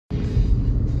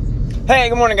Hey,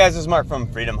 good morning, guys. This is Mark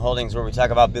from Freedom Holdings, where we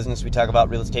talk about business, we talk about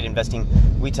real estate investing,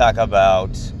 we talk about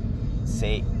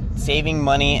saving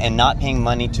money and not paying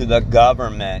money to the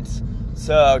government.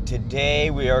 So today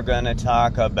we are going to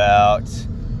talk about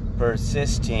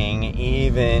persisting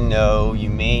even though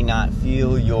you may not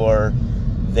feel you're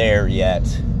there yet.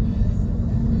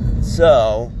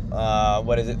 So,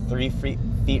 what is it, 3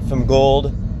 feet from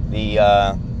gold?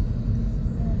 The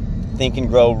Think and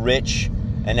Grow Rich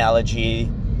analogy,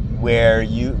 where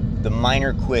the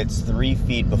miner quits 3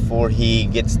 feet before he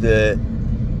gets the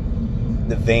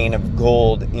vein of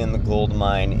gold in the gold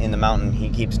mine in the mountain. He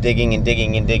keeps digging and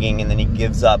digging and digging, and then he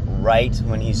gives up right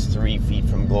when he's 3 feet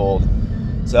from gold.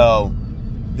 So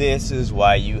this is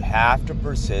why you have to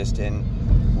persist in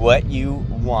what you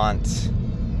want,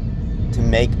 to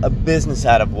make a business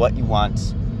out of what you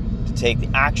want, to take the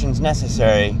actions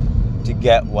necessary to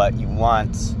get what you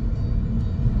want.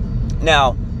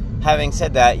 Now, having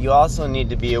said that, you also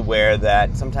need to be aware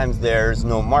that sometimes there's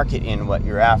no market in what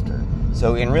you're after.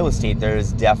 So in real estate, there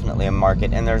is definitely a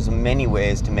market, and there's many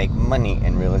ways to make money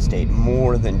in real estate,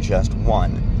 more than just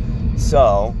one.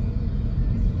 So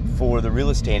for the real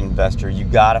estate investor, you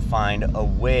got to find a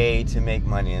way to make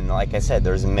money. And like I said,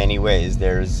 there's many ways.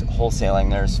 There's wholesaling,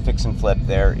 there's fix and flip,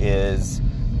 there is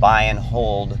buy and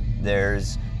hold,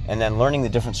 and then learning the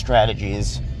different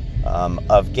strategies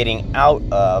of getting out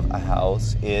of a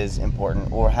house is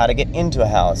important, or how to get into a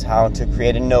house, how to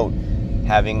create a note,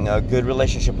 having a good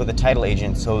relationship with a title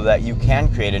agent so that you can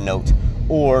create a note,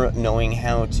 or knowing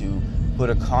how to put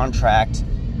a contract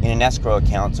in an escrow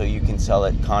account so you can sell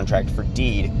it contract for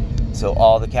deed, so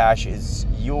all the cash is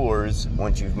yours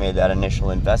once you've made that initial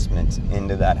investment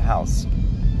into that house.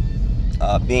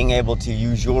 Being able to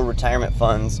use your retirement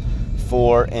funds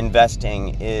for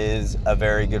investing is a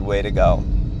very good way to go.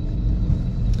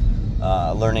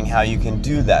 Learning how you can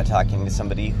do that, talking to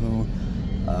somebody who,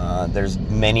 there's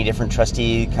many different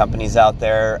trustee companies out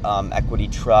there, Equity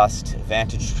Trust,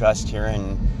 Vantage Trust here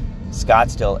in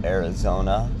Scottsdale,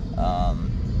 Arizona.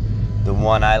 The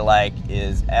one I like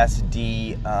is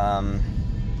SD,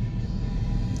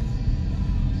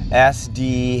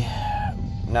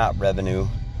 not Revenue.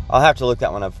 I'll have to look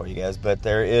that one up for you guys, but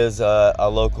there is a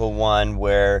local one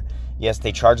where, yes,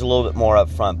 they charge a little bit more up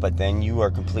front, but then you are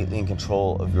completely in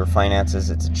control of your finances.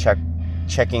 It's a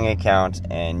checking account,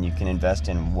 and you can invest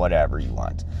in whatever you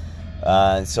want.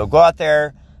 So go out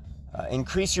there,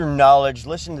 increase your knowledge,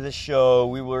 listen to this show.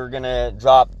 We were going to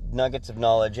drop nuggets of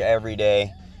knowledge every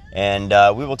day, and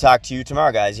we will talk to you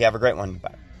tomorrow, guys. You have a great one.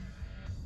 Bye.